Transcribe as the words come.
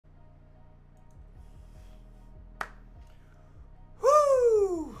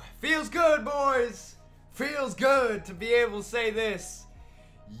Feels good, boys. Feels good to be able to say this.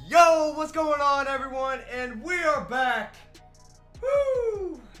 Yo, what's going on, everyone? And we are back.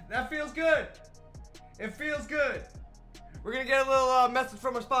 Woo! That feels good. It feels good. We're going to get a little message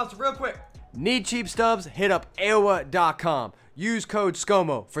from our sponsor real quick. Need cheap stubs? Hit up AOA.com. Use code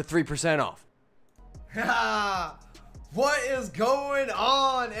SCOMO for 3% off. What is going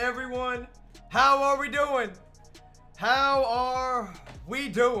on, everyone? How are we doing? How are we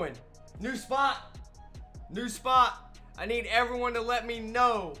doing? New spot. New spot. I need everyone to let me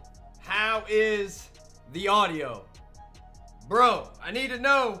know, how is the audio? Bro, I need to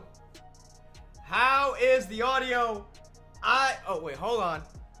know, how is the audio? Oh wait, hold on.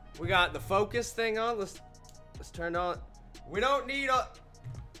 We got the focus thing on. Let's turn on. We don't need a.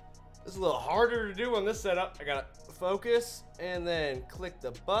 This is a little harder to do on this setup. I gotta focus and then click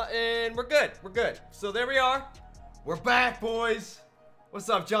the button. We're good. We're good. So there we are. We're back, boys. What's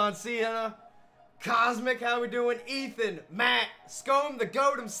up, John Cena? Cosmic, how we doing? Ethan, Matt, Scomo, the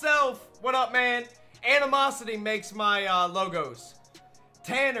GOAT himself. What up, man? Animosity makes my logos.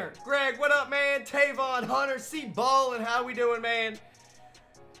 Tanner, Greg, what up, man? Tavon, Hunter, C Ballin', how we doing, man?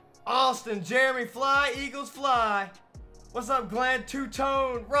 Austin, Jeremy, Fly, Eagles Fly. What's up, Glenn?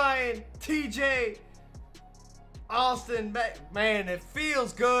 Two-Tone, Ryan, TJ, Austin, man, it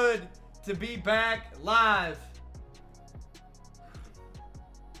feels good to be back live.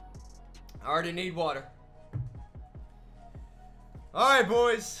 I already need water. Alright,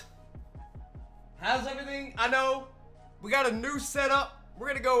 boys. How's everything? I know we got a new setup. We're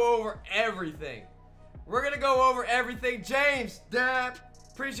going to go over everything. We're going to go over everything. James, Dab,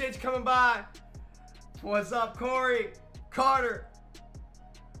 appreciate you coming by. What's up, Corey? Carter.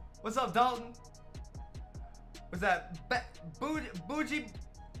 What's up, Dalton? What's that? Bougie?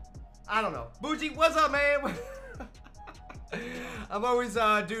 I don't know. Bougie, what's up, man? I'm always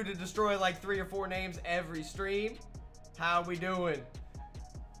due to destroy like 3 or 4 names every stream. How we doing?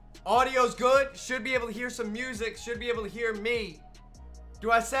 Audio's good. Should be able to hear some music. Should be able to hear me.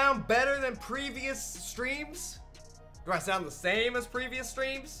 Do I sound better than previous streams? Do I sound the same as previous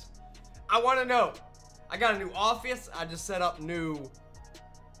streams? I want to know. I got a new office. I just set up new,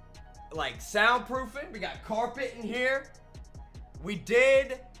 like, soundproofing. We got carpet in here. We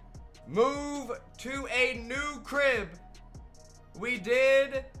did move to a new crib. We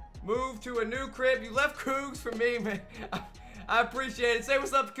did move to a new crib. You left Cougs for me, man. I appreciate it. Say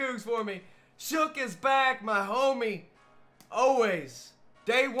what's up to Cougs for me. Shook is back, my homie. Always.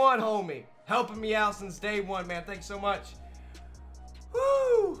 Day one, homie. Helping me out since day one, man. Thanks so much.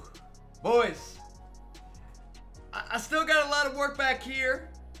 Woo! Boys. I still got a lot of work back here.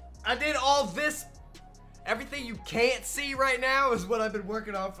 I did all this. Everything you can't see right now is what I've been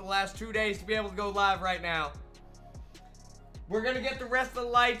working on for the last 2 days to be able to go live right now. We're going to get the rest of the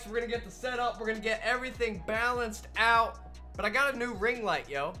lights. We're going to get the setup. We're going to get everything balanced out. But I got a new ring light,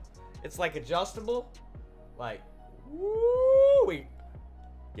 yo. It's like adjustable. Like, woo!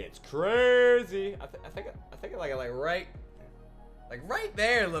 It's crazy. I think like right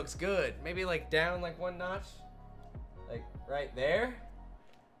there looks good. Maybe like down like 1 notch. Like right there.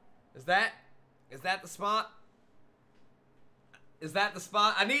 Is that the spot? Is that the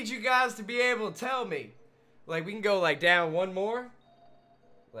spot? I need you guys to be able to tell me. Like, we can go like down 1 more.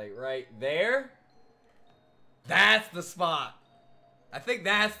 Like right there. That's the spot. I think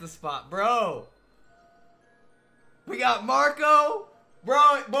that's the spot, bro. We got Marco.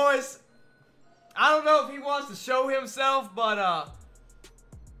 Bro, boys. I don't know if he wants to show himself, but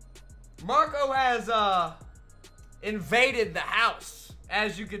Marco has invaded the house,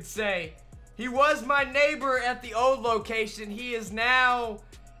 as you could say. He was my neighbor at the old location. He is now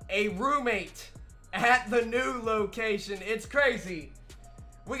a roommate at the new location. It's crazy.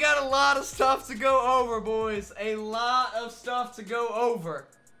 We got a lot of stuff to go over, boys. A lot of stuff to go over.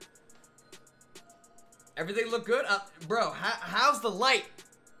 Everything look good? Bro, how's the light?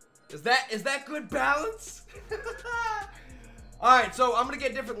 Is that good balance? Alright, so I'm gonna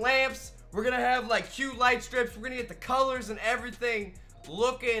get different lamps. We're gonna have like cute light strips. We're gonna get the colors and everything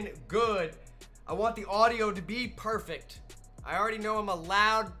looking good. I want the audio to be perfect. I already know I'm a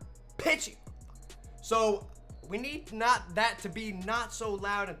loud, pitchy. So we need that to be not so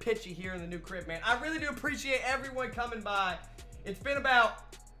loud and pitchy here in the new crib, man. I really do appreciate everyone coming by. It's been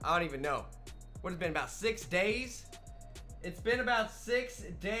about, I don't even know. What has it been, about 6 days? It's been about 6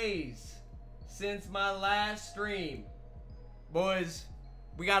 days since my last stream. Boys,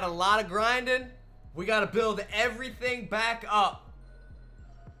 we got a lot of grinding. We got to build everything back up.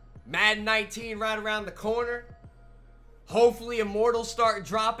 Madden 19 right around the corner. Hopefully Immortals start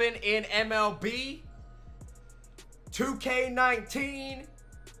dropping in MLB. 2K19.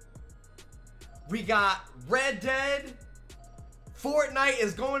 We got Red Dead. Fortnite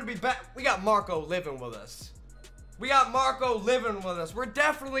is going to be back. We got Marco living with us. We got Marco living with us. We're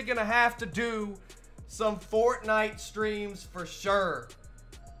definitely going to have to do some Fortnite streams for sure.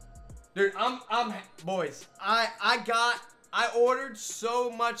 Dude, boys, I ordered so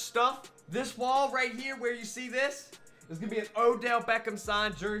much stuff. This wall right here where you see this is going to be an Odell Beckham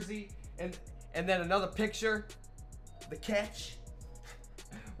signed jersey and then another picture. The catch.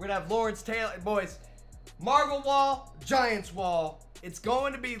 We're going to have Lawrence Taylor. Boys, Marvel wall, Giants wall. It's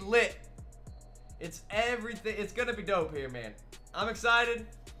going to be lit. It's everything. It's going to be dope here, man. I'm excited.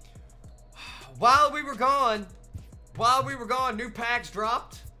 While we were gone, new packs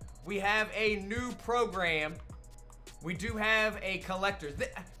dropped. We have a new program. We do have a collector.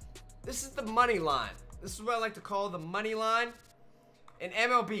 This is the money line. This is what I like to call the money line. In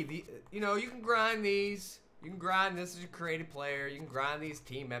MLB, you know, you can grind these. You can grind this as a creative player. You can grind these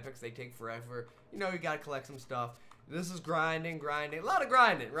team epics. They take forever. You know, you got to collect some stuff. This is grinding. A lot of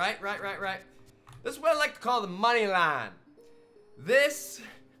grinding, right? This is what I like to call the money line. This,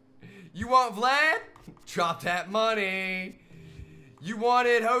 you want Vlad? Drop that money. You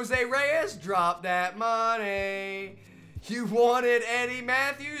wanted Jose Reyes? Drop that money. You wanted Eddie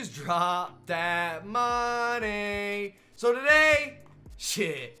Matthews? Drop that money. So today,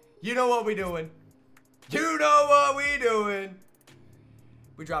 shit, you know what we doing. You know what we doing.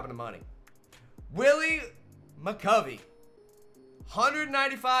 We dropping the money. Willie McCovey.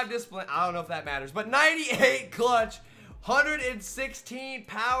 195 discipline. I don't know if that matters. But 98 clutch. 116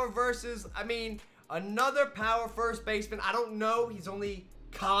 power versus, I mean, another power first baseman. I don't know. He's only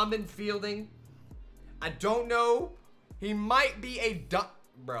common fielding. I don't know. He might be a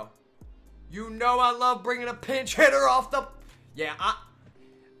bro. You know I love bringing a pinch hitter off the... Yeah,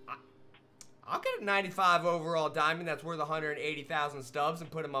 I'll get a 95 overall diamond that's worth 180,000 stubs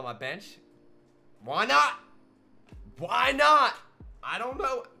and put him on my bench. Why not? Why not? I don't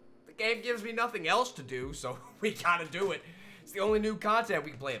know. The game gives me nothing else to do, so we gotta do it. It's the only new content. We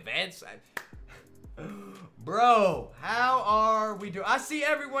can play events. Bro, how are we doing? I see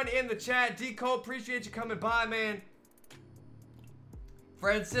everyone in the chat. D-Cole, appreciate you coming by, man.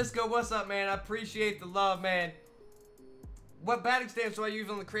 Francisco, what's up, man? I appreciate the love, man. What batting stance do I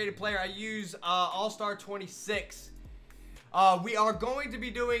use on the creative player? I use Allstar 26. We are going to be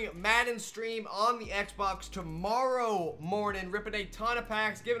doing Madden stream on the Xbox tomorrow morning, ripping a ton of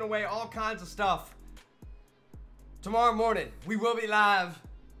packs, giving away all kinds of stuff. Tomorrow morning, we will be live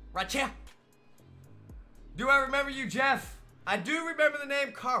right here. Do I remember you, Jeff? I do remember the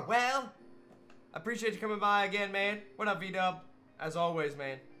name Carwell. I appreciate you coming by again, man. What up, V-Dub? As always,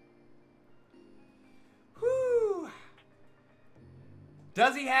 man. Whew.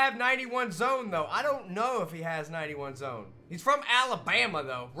 Does he have 91 zone, though? I don't know if he has 91 zone. He's from Alabama,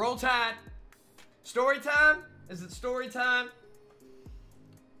 though. Roll Tide. Story time? Is it story time?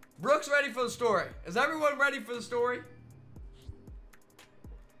 Brooks ready for the story. Is everyone ready for the story?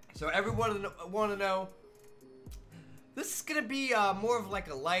 So everyone want to know. This is going to be more of like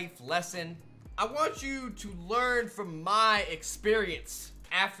a life lesson. I want you to learn from my experience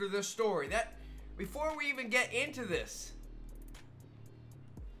after this story. That before we even get into this.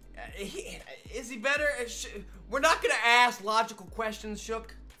 Is he better? We're not going to ask logical questions,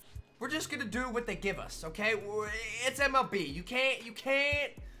 Shook. We're just going to do what they give us, okay? It's MLB. You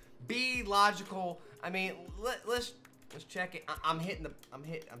can't be logical. I mean, let's check it. I'm hitting.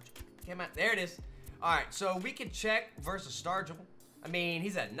 There it is. All right, so we can check versus Stargell. I mean,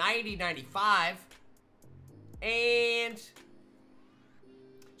 he's at 90-95. And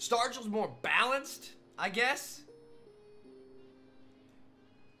Stargell's more balanced, I guess.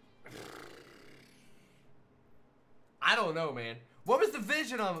 I don't know, man. What was the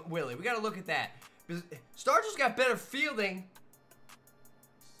vision on Willie? We got to look at that. Because Stargell's got better fielding,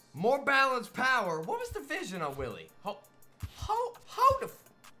 more balanced power. What was the vision on Willie? Hold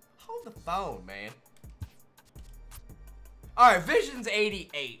the phone, man. Alright, Vision's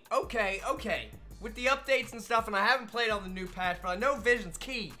 88. Okay. With the updates and stuff, and I haven't played on the new patch, but I know Vision's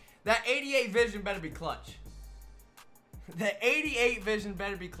key. That 88 Vision better be clutch. The 88 Vision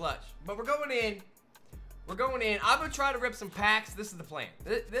better be clutch. But we're going in. I'm going to try to rip some packs. This is the plan.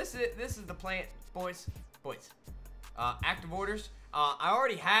 This is the plan, boys. Active orders. I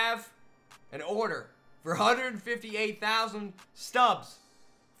already have an order for 158,000 stubs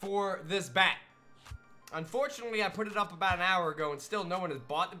for this bat. Unfortunately, I put it up about an hour ago and still no one has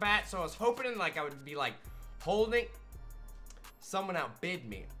bought the bat, so I was hoping like I would be like holding. Someone outbid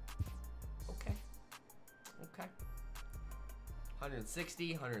me. Okay.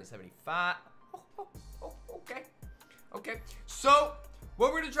 160, 175. Okay. So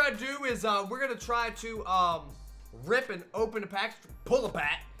what we're gonna try to do is we're gonna try to rip and open a pack, pull a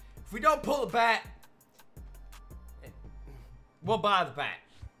bat. If we don't pull a bat, we'll buy the bat.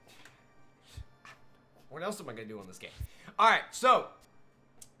 What else am I gonna do on this game? All right, so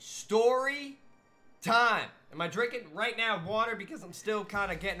story time. Am I drinking right now water because I'm still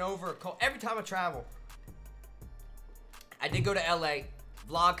kind of getting over a cold? Every time I travel, I did go to LA.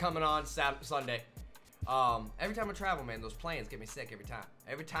 Vlog coming on Sunday. Every time I travel, man, those planes get me sick every time.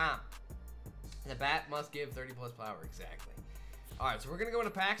 Every time. The bat must give 30 plus power. Exactly. All right, so we're gonna go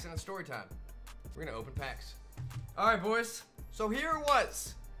into packs and it's story time. We're gonna open packs. All right, boys. So here it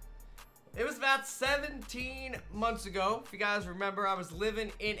was. It was about 17 months ago. If you guys remember, I was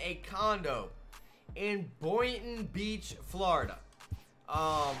living in a condo in Boynton Beach, Florida.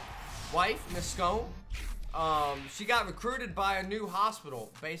 Wife, Miss Scomo, she got recruited by a new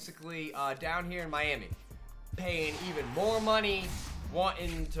hospital, basically down here in Miami, paying even more money,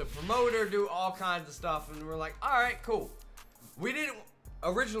 wanting to promote her, do all kinds of stuff, and we're like, all right, cool. We didn't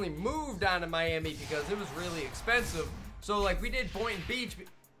originally move down to Miami because it was really expensive, so like we did Boynton Beach.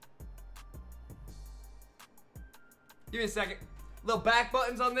 Give me a second. Little back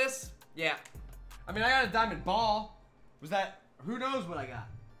buttons on this? Yeah. I mean, I got a diamond ball. Was that, who knows what I got?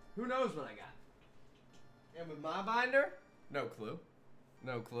 Who knows what I got? And with my binder? No clue.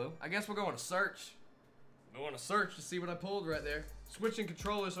 No clue. I guess we're going to search. I'm going to search to see what I pulled right there. Switching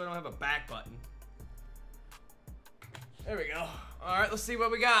controllers so I don't have a back button. There we go. All right, let's see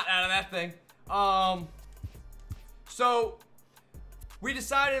what we got out of that thing. So we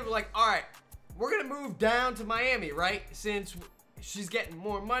decided, like, all right, we're gonna move down to Miami, right? Since she's getting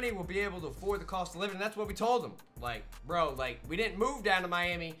more money, we'll be able to afford the cost of living. And that's what we told them. Like, bro, like, we didn't move down to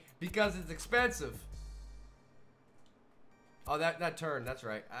Miami because it's expensive. Oh, that turned. That's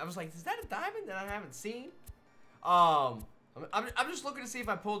right. I was like, is that a diamond that I haven't seen? I'm just looking to see if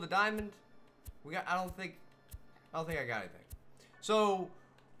I pulled the diamond. I don't think I got anything. So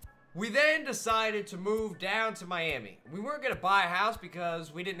we then decided to move down to Miami. We weren't gonna buy a house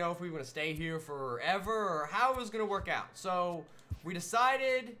because we didn't know if we were gonna stay here forever or how it was gonna work out. So we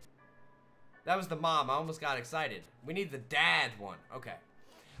decided, that was the mom. I almost got excited. We need the dad one. Okay.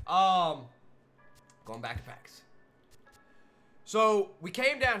 Going back to packs. So we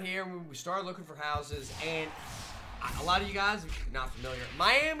came down here and we started looking for houses, and a lot of you guys are not familiar.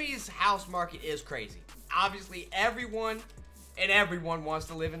 Miami's house market is crazy. Obviously, everyone wants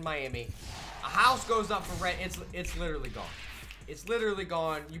to live in Miami. A house goes up for rent, it's literally gone. It's literally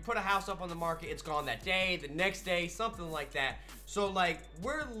gone. You put a house up on the market, it's gone that day, the next day, something like that. So like,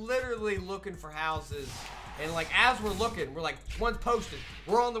 we're literally looking for houses, and like as we're looking, we're like, one's posted,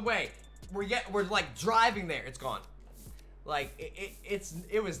 we're on the way. We're like driving there, it's gone. Like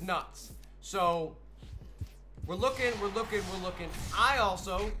it was nuts. So we're looking. I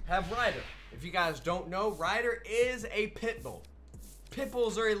also have Ryder. If you guys don't know, Ryder is a pit bull. Pit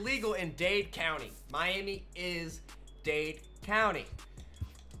bulls are illegal in Dade County. Miami is Dade County.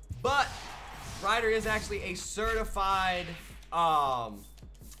 But Ryder is actually a certified, what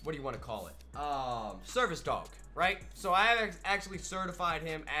do you want to call it? Service dog, right? So I have actually certified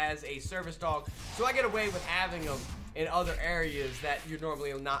him as a service dog. So I get away with having him in other areas that you're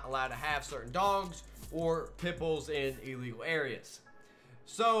normally not allowed to have certain dogs or pit bulls in illegal areas.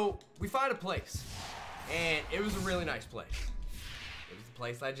 So we find a place, and it was a really nice place. It was the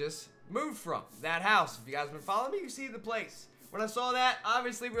place I just moved from. That house. If you guys have been following me, you see the place. When I saw that,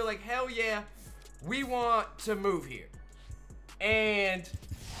 obviously we're like, hell yeah, we want to move here. And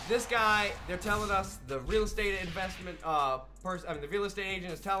this guy, they're telling us, the real estate investment the real estate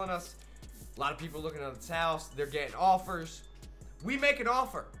agent is telling us, a lot of people looking at this house, they're getting offers. We make an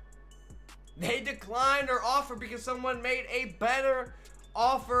offer. They declined our offer because someone made a better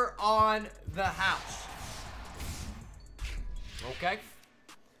offer on the house. Okay.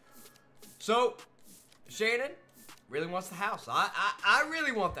 So, Shannon really wants the house. I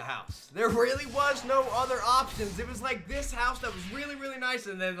really want the house. There really was no other options. It was like this house that was really, really nice,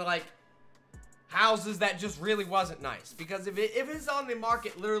 and then like houses that just really wasn't nice. Because if it's on the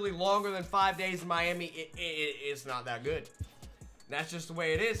market literally longer than 5 days in Miami, it's not that good. That's just the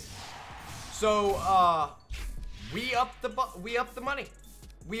way it is. So we upped the money.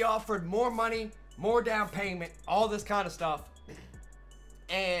 We offered more money, more down payment, all this kind of stuff,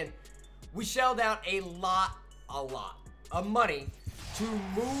 and we shelled out a lot of money to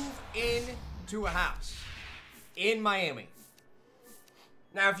move into a house in Miami.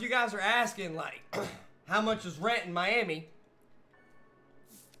 Now, if you guys are asking, like, how much is rent in Miami?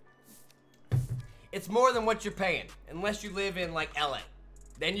 It's more than what you're paying, unless you live in, like, LA.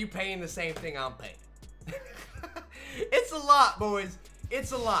 Then you paying the same thing I'm paying. It's a lot, boys.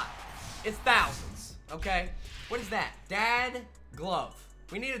 It's a lot. It's thousands, okay? What is that? Dad glove.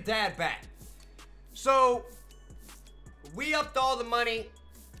 We need a dad bat. So, we upped all the money,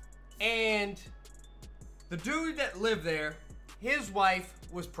 and the dude that lived there, his wife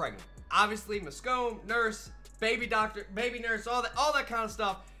was pregnant. Obviously, Scomo, nurse, baby doctor, baby nurse, all that kind of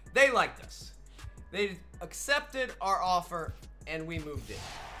stuff. They liked us. They accepted our offer, and we moved in.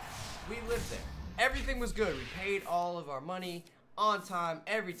 We lived there. Everything was good. We paid all of our money on time,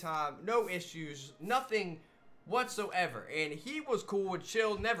 every time, no issues, nothing whatsoever. And he was cool and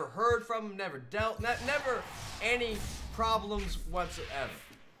chill, never heard from him, never dealt, never any problems whatsoever.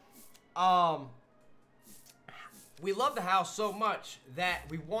 We loved the house so much that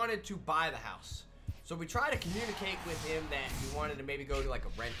we wanted to buy the house. So we tried to communicate with him that we wanted to maybe go to like a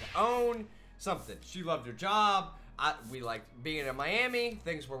rent to own, something. She loved her job. We liked being in Miami.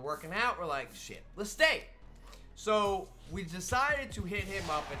 Things were working out. We're like, shit, let's stay. So we decided to hit him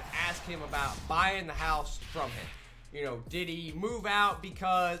up and ask him about buying the house from him. You know, did he move out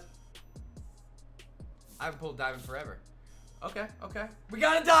because... I haven't pulled a diamond forever. Okay. We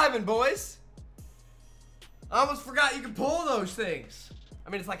got a diamond, boys. I almost forgot you can pull those things. I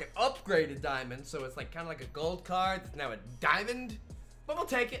mean, it's like an upgraded diamond, so it's like kind of like a gold card. It's now a diamond. But we'll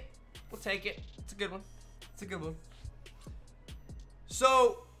take it. We'll take it. It's a good one. It's a good one.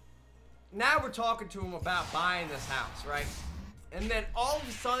 So, now we're talking to him about buying this house, right? And then all of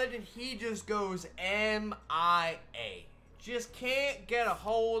a sudden, he just goes MIA. Just can't get a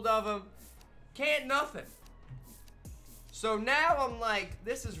hold of him. Can't nothing. So now I'm like,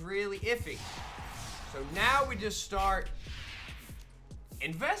 this is really iffy. So now we just start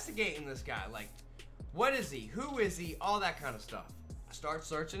investigating this guy. Like, what is he? Who is he? All that kind of stuff. I start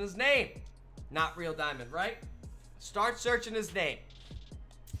searching his name. Not real diamond, right? Start searching his name.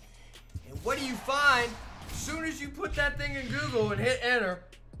 And what do you find? As soon as you put that thing in Google and hit enter,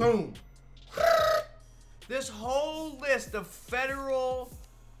 boom. This whole list of federal,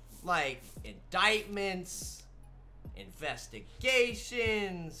 like, indictments,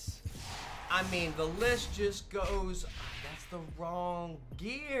 investigations. I mean, the list just goes, that's the wrong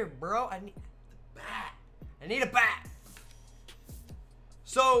gear, bro. I need the bat. I need a bat.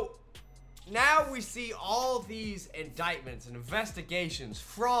 So, now we see all these indictments and investigations,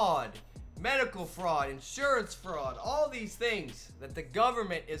 fraud, medical fraud, insurance fraud, all these things that the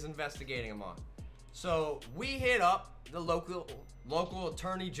government is investigating him on. So, we hit up the local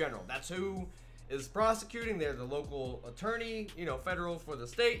attorney general. That's who is prosecuting. They're the local attorney, you know, federal for the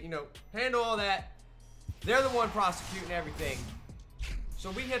state, you know, handle all that. They're the one prosecuting everything.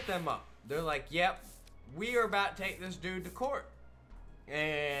 So we hit them up. They're like, yep, we are about to take this dude to court.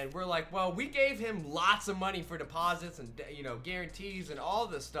 And we're like, well, we gave him lots of money for deposits and, you know, guarantees and all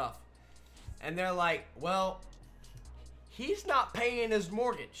this stuff. And they're like, well, he's not paying his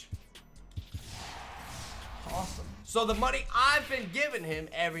mortgage. Awesome. So the money I've been giving him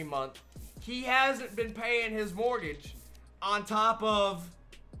every month, he hasn't been paying his mortgage on top of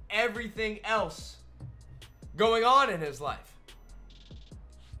everything else going on in his life.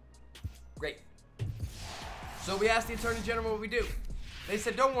 Great. So we asked the Attorney General what we do. They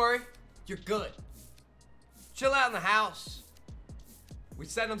said, don't worry, you're good. Chill out in the house. We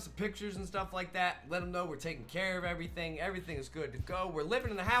sent them some pictures and stuff like that. Let them know we're taking care of everything. Everything is good to go. We're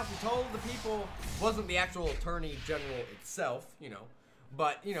living in the house. We told the people, wasn't the actual Attorney General itself, you know,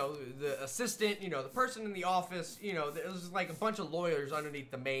 but, you know, the assistant, you know, the person in the office, you know, there was like a bunch of lawyers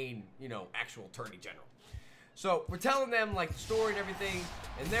underneath the main, you know, actual Attorney General. So we're telling them like the story and everything,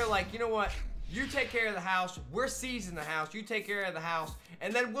 and they're like, you know what? You take care of the house. We're seizing the house. You take care of the house,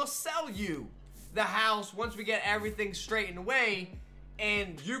 and then we'll sell you the house once we get everything straightened away,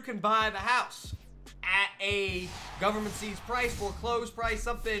 and you can buy the house at a government seized price, foreclosed price,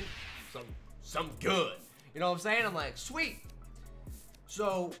 something good. You know what I'm saying? I'm like, sweet.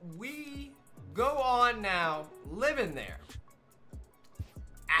 So we go on now living there,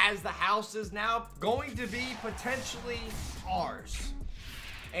 as the house is now going to be potentially ours.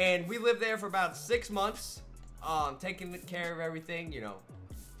 And we lived there for about 6 months, taking care of everything, you know,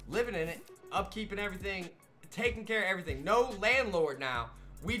 living in it, upkeeping everything, taking care of everything. No landlord now.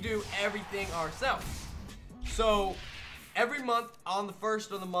 We do everything ourselves. So every month, on the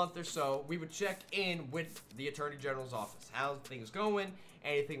first of the month or so, we would check in with the Attorney General's office. How's things going?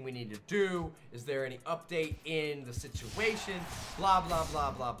 Anything we need to do? Is there any update in the situation? Blah, blah,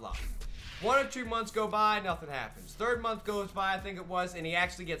 blah, blah, blah. 1 or 2 months go by, nothing happens. 3rd month goes by, I think it was, and he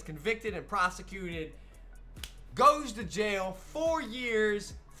actually gets convicted and prosecuted. Goes to jail, 4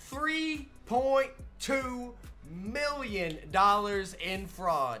 years, $3.2 million in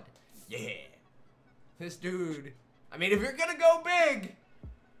fraud. Yeah. This dude, I mean, if you're gonna go big,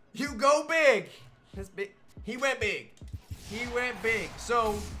 You go big. He went big. He went big.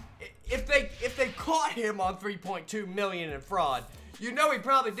 So if they caught him on 3.2 million in fraud, you know he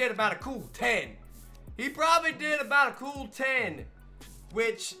probably did about a cool 10. He probably did about a cool 10,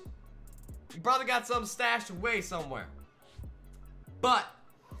 which he probably got some stashed away somewhere. But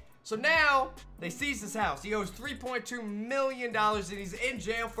so now they seize his house. He owes $3.2 million and he's in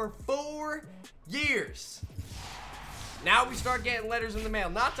jail for 4 years. Now we start getting letters in the mail,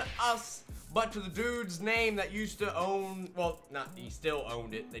 not to us, but to the dude's name that used to own, well, not, he still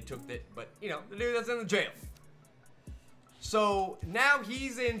owned it, they took it, but, you know, the dude that's in the jail. So, now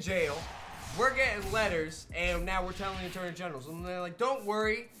he's in jail, we're getting letters, and now we're telling the Attorney Generals, and they're like, don't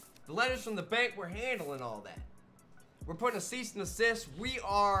worry, the letters from the bank, we're handling all that. We're putting a cease and desist, we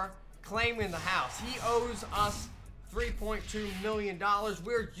are claiming the house. He owes us $3.2 million,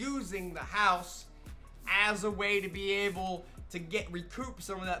 we're using the house as a way to be able to recoup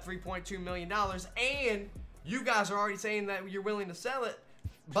some of that $3.2 million, and you guys are already saying that you're willing to sell it,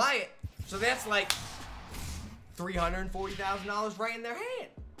 buy it, so that's like $340,000 right in their hand.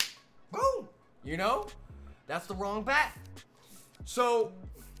 Boom! You know? That's the wrong bet. So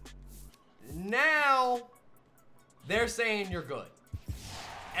now they're saying you're good.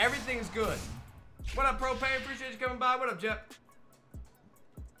 Everything's good. What up, Propane? Appreciate you coming by. What up, Jeff?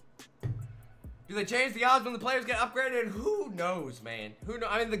 Do they change the odds when the players get upgraded? Who knows, man? Who knows?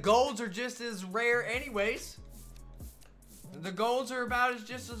 I mean, the golds are just as rare anyways. The golds are about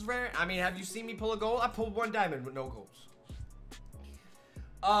just as rare. I mean, have you seen me pull a gold? I pulled 1 diamond with no golds.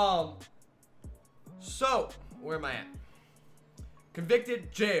 So, where am I at?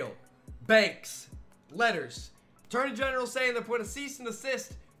 Convicted, jail, banks, letters. Attorney General saying they're putting a cease and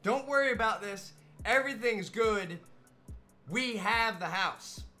desist. Don't worry about this. Everything's good. We have the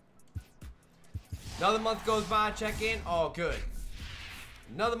house. Another month goes by, check in, all good.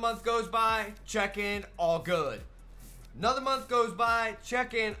 Another month goes by, check in, all good. Another month goes by,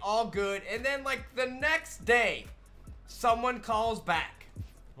 check in, all good. And then like the next day, someone calls back.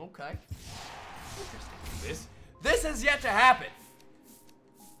 Okay. Interesting. This has yet to happen.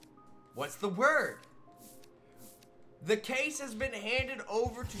 What's the word? The case has been handed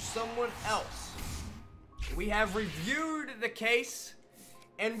over to someone else. We have reviewed the case,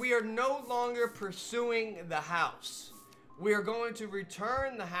 and we are no longer pursuing the house. We are going to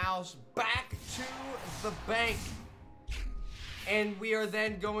return the house back to the bank, and we are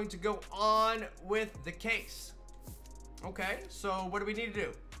then going to go on with the case. Okay, so what do we need to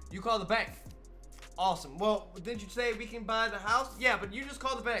do? You call the bank. Awesome. Well, didn't you say we can buy the house? Yeah, but you just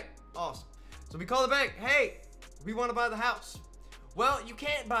call the bank. Awesome. So we call the bank. Hey, we want to buy the house. Well, you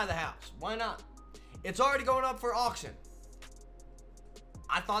can't buy the house. Why not? It's already going up for auction.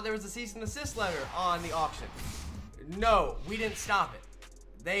 I thought there was a cease and desist letter on the auction. No, we didn't stop it.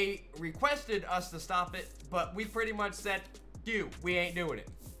 They requested us to stop it, but we pretty much said, dude, we ain't doing it.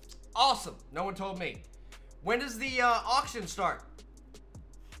 Awesome. No one told me. When does the auction start?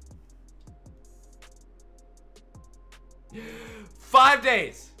 5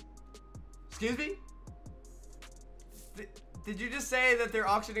 days. Excuse me? Did you just say that they're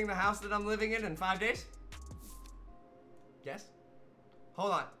auctioning the house that I'm living in 5 days? Yes?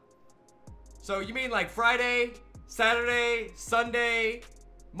 Hold on. So you mean like Friday, Saturday, Sunday,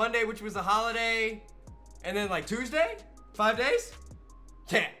 Monday, which was a holiday, and then like Tuesday? 5 days?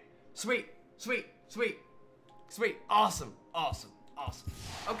 Yeah. Sweet, sweet, sweet, sweet. Awesome, awesome, awesome.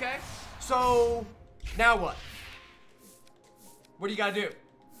 Okay, so now what? What do you gotta do?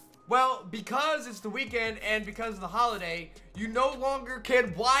 Well, because it's the weekend and because of the holiday, you no longer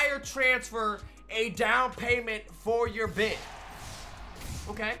can wire transfer a down payment for your bid.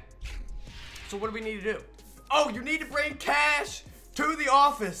 Okay? So what do we need to do? Oh, you need to bring cash to the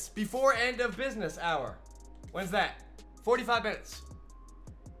office before end of business hour. When's that? 45 minutes.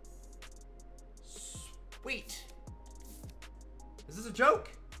 Sweet. Is this a joke?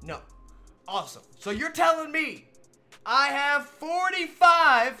 No. Awesome. So you're telling me I have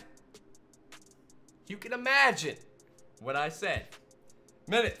 45, you can imagine what I said,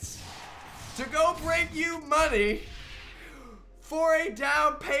 minutes to go bring you money for a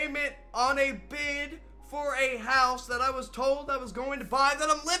down payment on a bid for a house that I was told I was going to buy that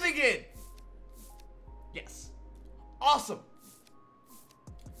I'm living in. Yes. Awesome.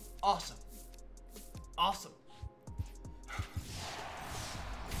 Awesome. Awesome.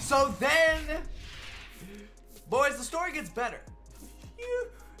 So then, boys, the story gets better.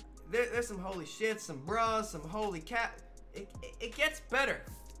 There's some holy shit, some bruh, some holy cat. It gets better.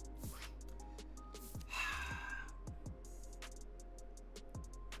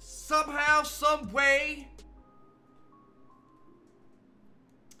 Somehow, some way,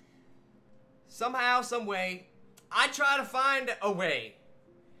 somehow, some way, I try to find a way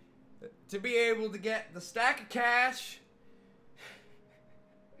to be able to get the stack of cash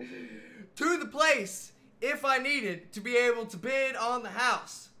to the place if I needed to be able to bid on the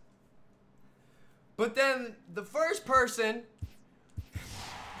house. But then the first person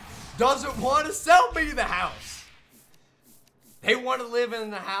doesn't want to sell me the house. They want to live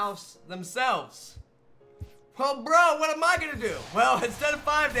in the house themselves. Well, bro, what am I going to do? Well, instead of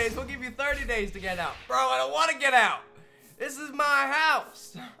 5 days, we'll give you 30 days to get out. Bro, I don't want to get out. This is my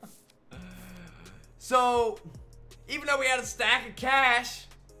house. So, even though we had a stack of cash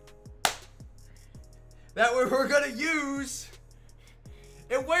that we were going to use,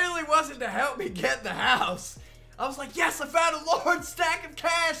 it really wasn't to help me get the house. I was like, yes, I found a large stack of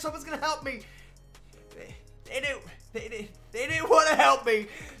cash. Someone's going to help me. They didn't want to help me.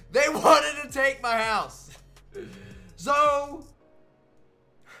 They wanted to take my house. So,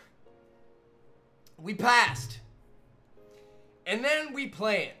 we passed. And then we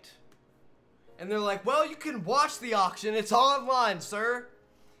planned. And they're like, well, you can watch the auction. It's online, sir.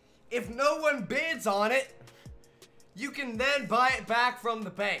 If no one bids on it, you can then buy it back from the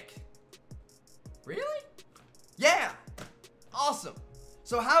bank. Really? Yeah. Awesome.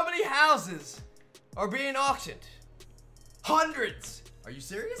 So how many houses are being auctioned? Hundreds. Are you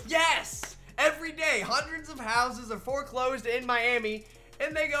serious? Yes. Every day, hundreds of houses are foreclosed in Miami,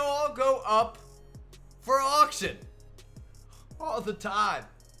 and they all go up for auction. All the time.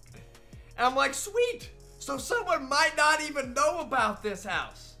 And I'm like, sweet. So someone might not even know about this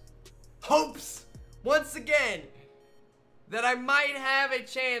house. Hopes, once again, that I might have a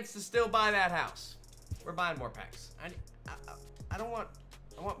chance to still buy that house. We're buying more packs. I want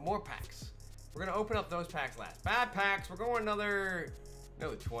more packs. We're gonna open up those packs last. Bad packs, we're going another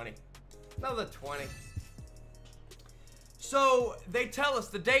 20. Another 20. So they tell us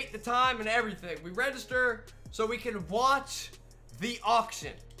the date, the time, and everything. We register so we can watch the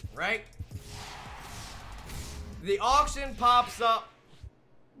auction, right? The auction pops up.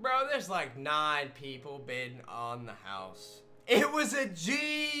 Bro, there's like 9 people bidding on the house. It was a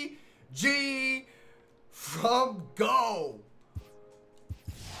GG from Go.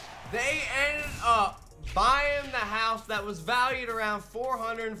 They ended up buying the house that was valued around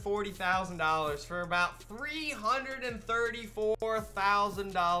 $440,000 for about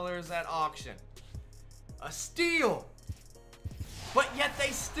 $334,000 at auction. A steal. But yet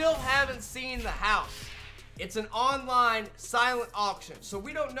they still haven't seen the house. It's an online silent auction, so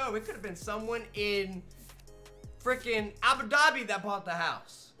we don't know. It could have been someone in freaking Abu Dhabi that bought the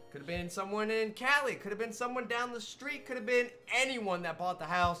house. Could have been someone in Cali. Could have been someone down the street. Could have been anyone that bought the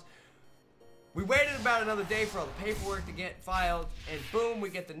house. We waited about another day for all the paperwork to get filed, and boom, we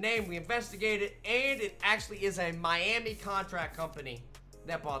get the name, we investigate it, and it actually is a Miami contract company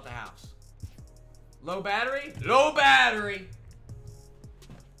that bought the house. Low battery? Low battery!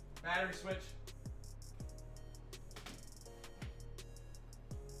 Battery switch.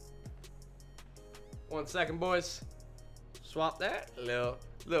 One second, boys. Swap that. Little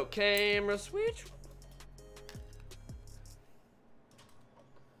camera switch.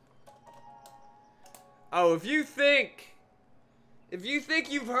 Oh, if you think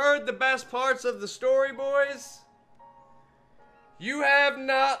you've heard the best parts of the story, boys, you have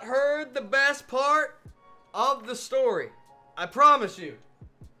not heard the best part of the story. I promise you.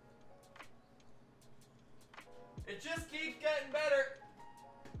 It just keeps getting better.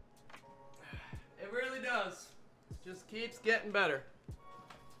 It really does. It just keeps getting better.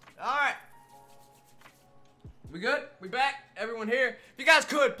 Alright. We good? We back? Everyone here? If you guys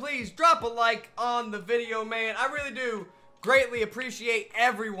could, please drop a like on the video, man. I really do greatly appreciate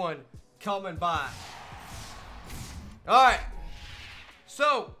everyone coming by. Alright.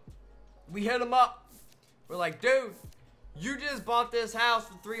 So, we hit him up. We're like, dude, you just bought this house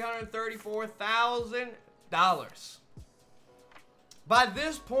for $334,000. By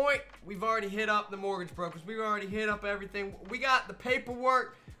this point, we've already hit up the mortgage brokers. We've already hit up everything. We got the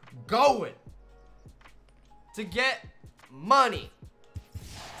paperwork going to get money,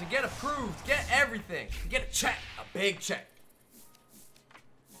 to get approved, to get everything, to get a check, a big check.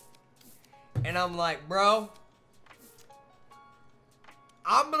 And I'm like, bro,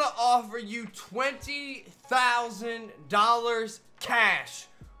 I'm gonna offer you $20,000 cash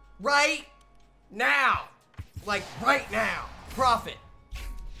right now. Like right now. Profit.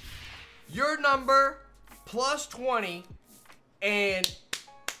 Your number plus 20 and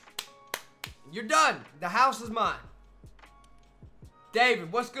you're done. The house is mine.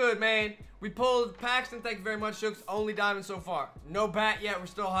 David, what's good, man? We pulled Paxton. Thank you very much, Shooks. Only diamond so far. No bat yet. We're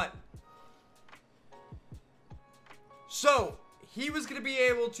still hunting. So, he was going to be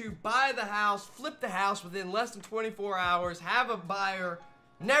able to buy the house, flip the house within less than 24 hours, have a buyer,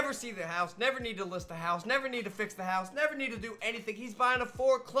 never see the house, never need to list the house, never need to fix the house, never need to do anything. He's buying a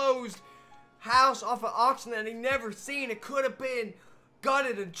foreclosed house off an auction that he never seen. It could have been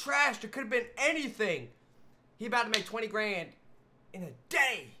gutted and trashed. It could have been anything. He about to make 20 grand in a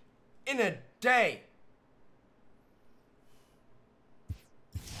day. In a day.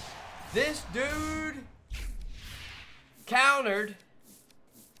 This dude countered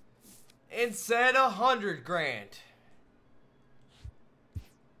and said 100 grand.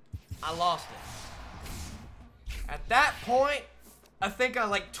 I lost it. At that point, I think I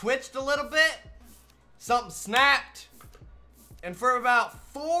like twitched a little bit. Something snapped. And for about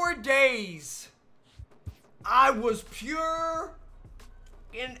 4 days, I was pure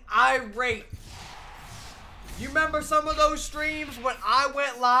and irate. You remember some of those streams when I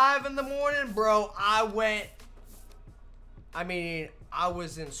went live in the morning? Bro, I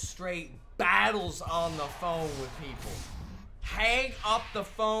was in straight battles on the phone with people. Hang up the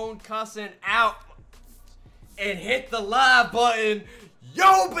phone, cussing out, and hit the live button.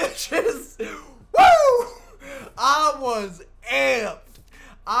 Yo, bitches! Woo! I was amped.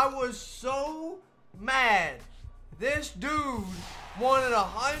 I was so mad. This dude wanted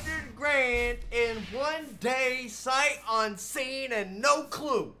 100 grand in 1 day, sight unseen, and no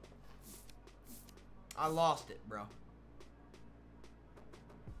clue. I lost it, bro.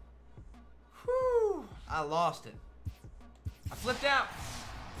 Whew. I lost it. I flipped out.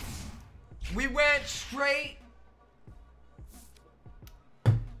 We went straight.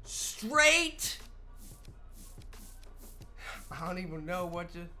 I don't even know what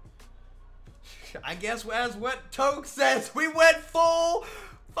to... I guess as what Toke says, we went full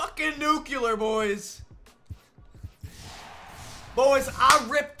fucking nuclear, boys. Boys, I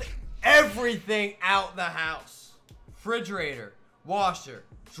ripped everything out the house. Refrigerator, washer,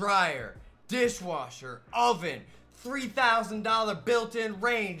 dryer, dishwasher, oven, $3,000 built-in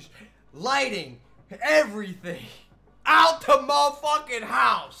range, lighting, everything. Out the motherfucking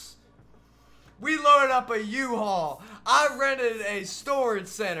house. We loaded up a U-Haul. I rented a storage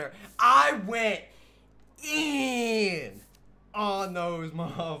center. I went in on those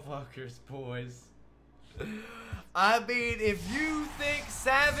motherfuckers, boys. I mean, if you think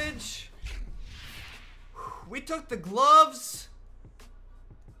savage, we took the gloves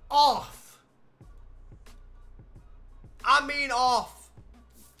off. I mean off.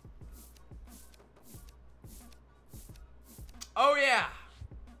 Oh yeah.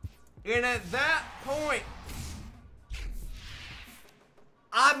 And at that point,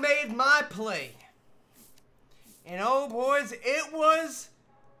 I made my play. And oh boys, it was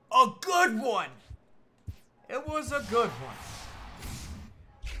a good one. It was a good one.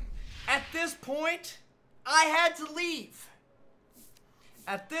 At this point, I had to leave.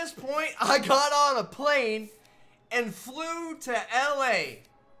 At this point, I got on a plane and flew to LA.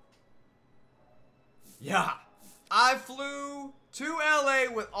 Yeah, I flew to LA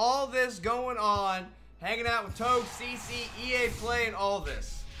with all this going on, hanging out with Toad, CC, EA Play, and all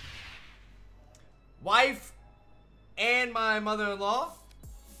this. Wife and my mother-in-law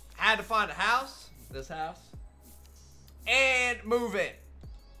had to find a house, this house, and move in.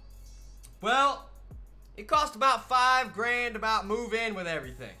 Well, it cost about 5 grand to move in with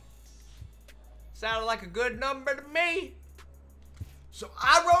everything. Sounded like a good number to me. So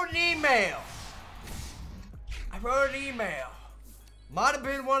I wrote an email. Might have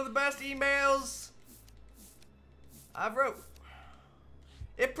been one of the best emails I've wrote.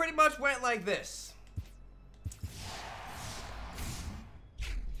 It pretty much went like this.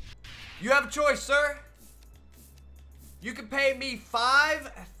 You have a choice, sir. You can pay me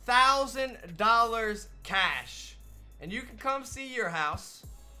 $5,000 cash, and you can come see your house.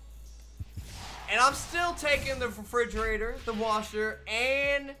 And I'm still taking the refrigerator, the washer,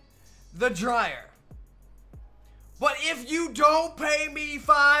 and the dryer. But if you don't pay me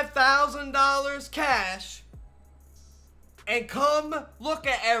 $5,000 cash and come look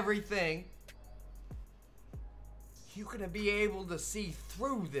at everything, you're gonna be able to see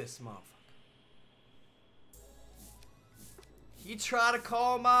through this motherfucker. He tried to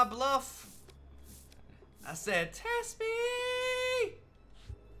call my bluff. I said, test me.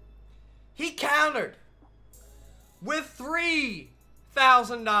 He countered with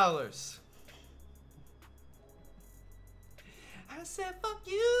 $3,000. I said, fuck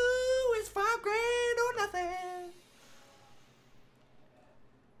you, it's 5 grand or nothing.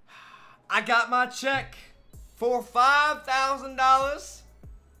 I got my check for $5,000,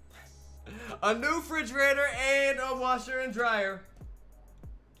 a new refrigerator, and a washer and dryer.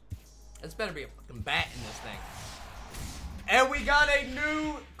 This better be a fucking bat in this thing. And we got a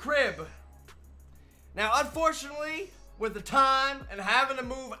new crib. Now, unfortunately, with the time and having to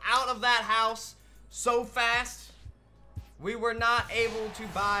move out of that house so fast, we were not able to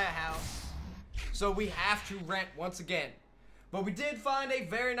buy a house. So we have to rent once again. But we did find a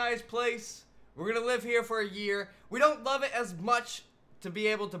very nice place. We're going to live here for a year. We don't love it as much to be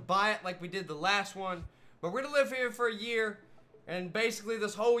able to buy it like we did the last one. But we're going to live here for a year. And basically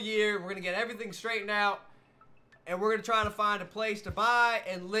this whole year, we're going to get everything straightened out. And we're going to try to find a place to buy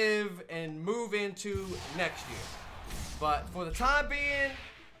and live and move into next year. But for the time being,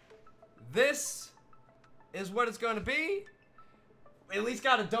 this is what it's going to be. We at least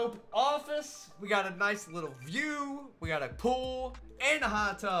got a dope office. We got a nice little view. We got a pool and a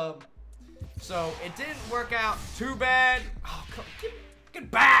hot tub. So it didn't work out too bad. Oh, come on, get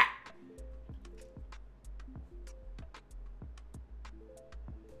back.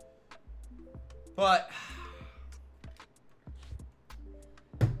 But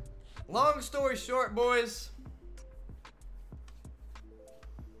long story short, boys,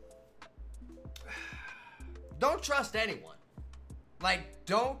 don't trust anyone. Like,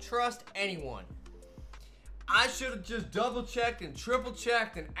 don't trust anyone. I should have just double checked and triple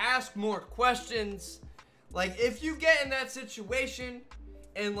checked and asked more questions. Like, if you get in that situation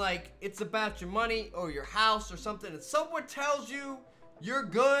and like it's about your money or your house or something and someone tells you you're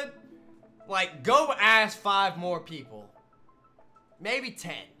good, like, go ask 5 more people. Maybe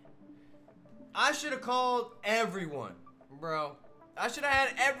 10. I should have called everyone, bro. I should have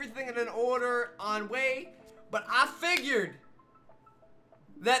had everything in an order on way, but I figured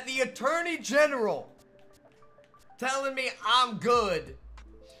that the Attorney General telling me I'm good.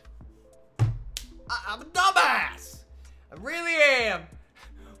 I'm a dumbass. I really am.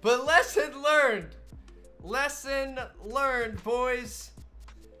 But lesson learned. Lesson learned, boys.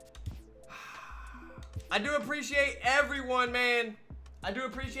 I do appreciate everyone, man. I do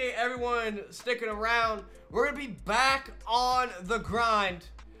appreciate everyone sticking around. We're going to be back on the grind.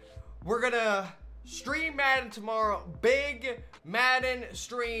 We're going to stream Madden tomorrow. Big Madden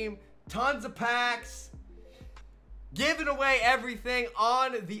stream. Tons of packs. Giving away everything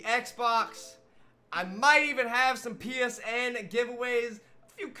on the Xbox. I might even have some PSN giveaways. A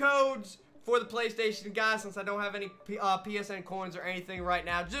few codes for the PlayStation guys, since I don't have any PSN coins or anything right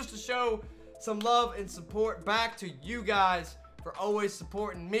now. Just to show some love and support back to you guys for always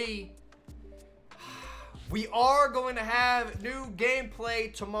supporting me. We are going to have new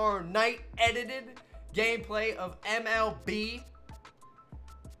gameplay tomorrow night. Edited gameplay of MLB.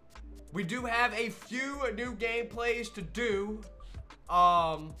 We do have a few new gameplays to do.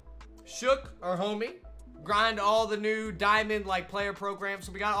 Shook, our homie, grind all the new Diamond like player programs.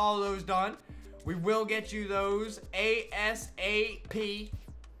 So we got all those done. We will get you those ASAP.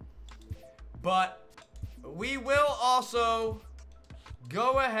 But we will also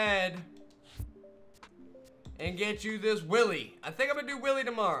go ahead and get you this Willie. I think I'm going to do Willie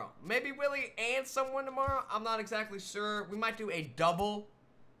tomorrow. Maybe Willie and someone tomorrow. I'm not exactly sure. We might do a double.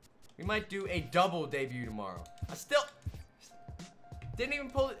 We might do a double debut tomorrow. I still didn't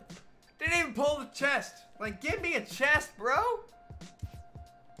even pull it. Didn't even pull the chest. Like, give me a chest, bro.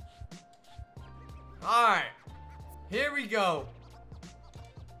 Alright. Here we go.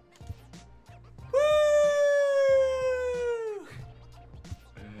 Woo!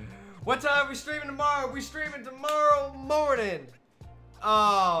 What time are we streaming tomorrow? We streaming tomorrow morning.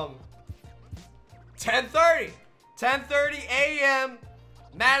 10:30. 10:30 a.m.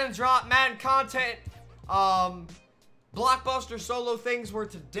 Madden drop, Madden content. Blockbuster solo things were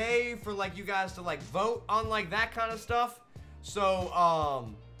today for like you guys to like vote on like that kind of stuff. So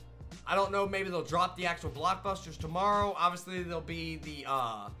I don't know, maybe they'll drop the actual blockbusters tomorrow. Obviously there'll be the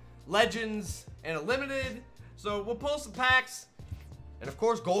legends and a limited. So we'll pull some packs. And of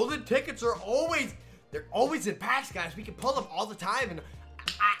course golden tickets are always, they're always in packs, guys. We can pull them all the time, and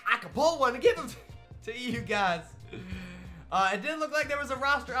I can pull one and give them to you guys. It didn't look like there was a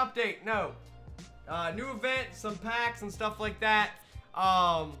roster update. No. New event, some packs and stuff like that.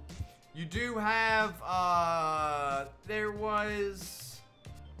 You do have, there was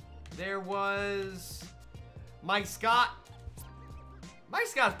Mike Scott. Mike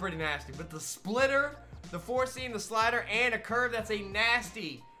Scott's pretty nasty, but the splitter, the 4-seam, the slider, and a curve, that's a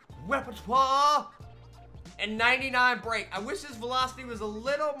nasty repertoire. And 99 break. I wish his velocity was a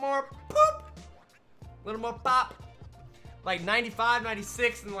little more poop, a little more pop. Like 95,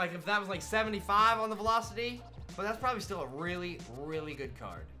 96, and like if that was like 75 on the velocity. But that's probably still a really, really good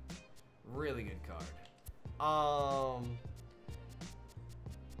card. Really good card. I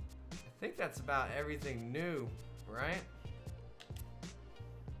think that's about everything new, right?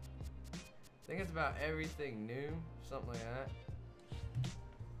 I think it's about everything new, something like that.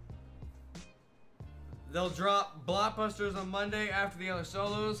 They'll drop blockbusters on Monday after the other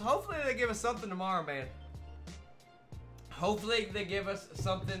solos. Hopefully they give us something tomorrow, man. Hopefully they give us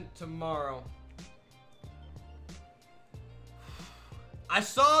something tomorrow. I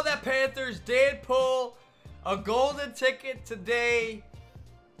saw that Panthers did pull a golden ticket today.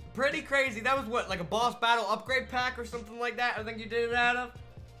 Pretty crazy. That was what, like a boss battle upgrade pack or something like that? I think you did it out of.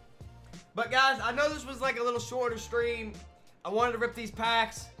 But guys, I know this was like a little shorter stream. I wanted to rip these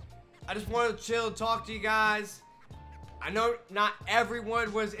packs. I just wanted to chill and talk to you guys. I know not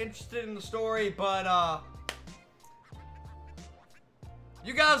everyone was interested in the story, but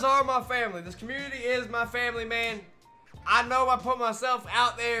you guys are my family. This community is my family, man. I know I put myself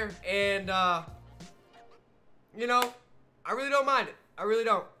out there, and you know, I really don't mind it. I really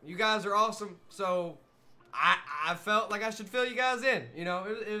don't. You guys are awesome, so I felt like I should fill you guys in. You know,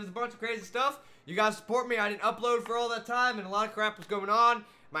 it was a bunch of crazy stuff. You guys support me. I didn't upload for all that time, and a lot of crap was going on.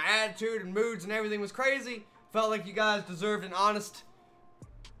 My attitude and moods and everything was crazy. Felt like you guys deserved an honest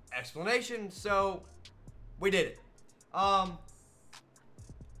explanation, so we did it.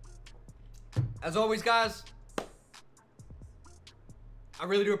 As always, guys, I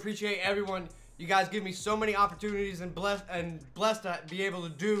really do appreciate everyone. You guys give me so many opportunities and blessed to be able to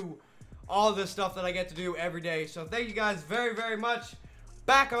do all this stuff that I get to do every day. So thank you guys very, very much.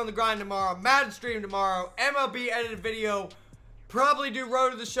 Back on the grind tomorrow. Madden stream tomorrow. MLB edited video. Probably do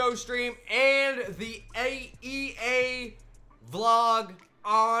Road to the Show stream and the EA vlog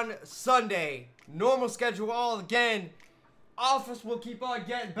on Sunday. Normal schedule all again. Office will keep on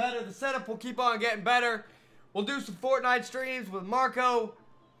getting better. The setup will keep on getting better. We'll do some Fortnite streams with Marco.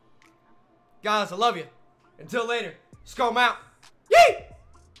 Guys, I love you. Until later, Scomo out. Yee!